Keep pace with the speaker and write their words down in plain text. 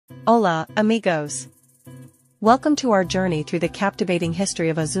Hola, amigos. Welcome to our journey through the captivating history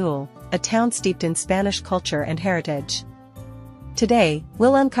of Azul, a town steeped in Spanish culture and heritage. Today,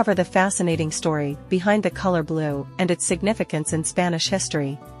 we'll uncover the fascinating story behind the color blue and its significance in Spanish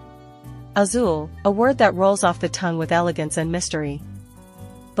history. Azul, a word that rolls off the tongue with elegance and mystery.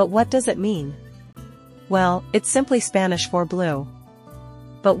 But what does it mean? Well, it's simply Spanish for blue.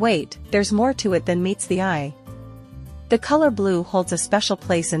 But wait, there's more to it than meets the eye. The color blue holds a special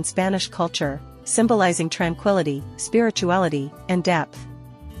place in Spanish culture, symbolizing tranquility, spirituality, and depth.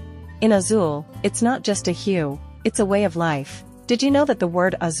 In Azul, it's not just a hue, it's a way of life. Did you know that the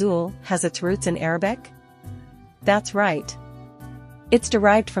word Azul has its roots in Arabic? That's right. It's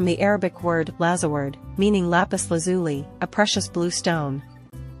derived from the Arabic word lazaward, meaning lapis lazuli, a precious blue stone.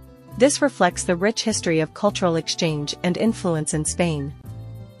 This reflects the rich history of cultural exchange and influence in Spain.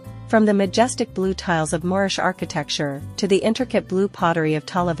 From the majestic blue tiles of Moorish architecture to the intricate blue pottery of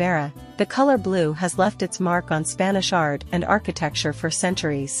Talavera, the color blue has left its mark on Spanish art and architecture for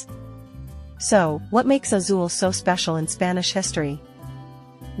centuries. So, what makes Azul so special in Spanish history?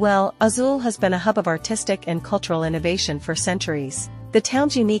 Well, Azul has been a hub of artistic and cultural innovation for centuries. The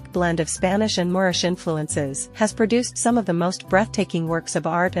town's unique blend of Spanish and Moorish influences has produced some of the most breathtaking works of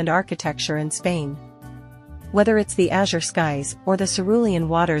art and architecture in Spain. Whether it's the azure skies or the cerulean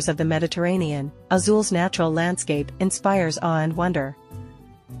waters of the Mediterranean, Azul's natural landscape inspires awe and wonder.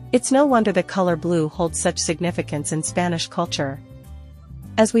 It's no wonder the color blue holds such significance in Spanish culture.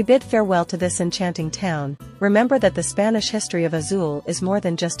 As we bid farewell to this enchanting town, remember that the Spanish history of Azul is more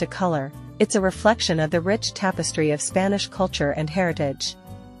than just a color, it's a reflection of the rich tapestry of Spanish culture and heritage.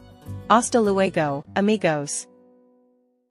 Hasta luego, amigos.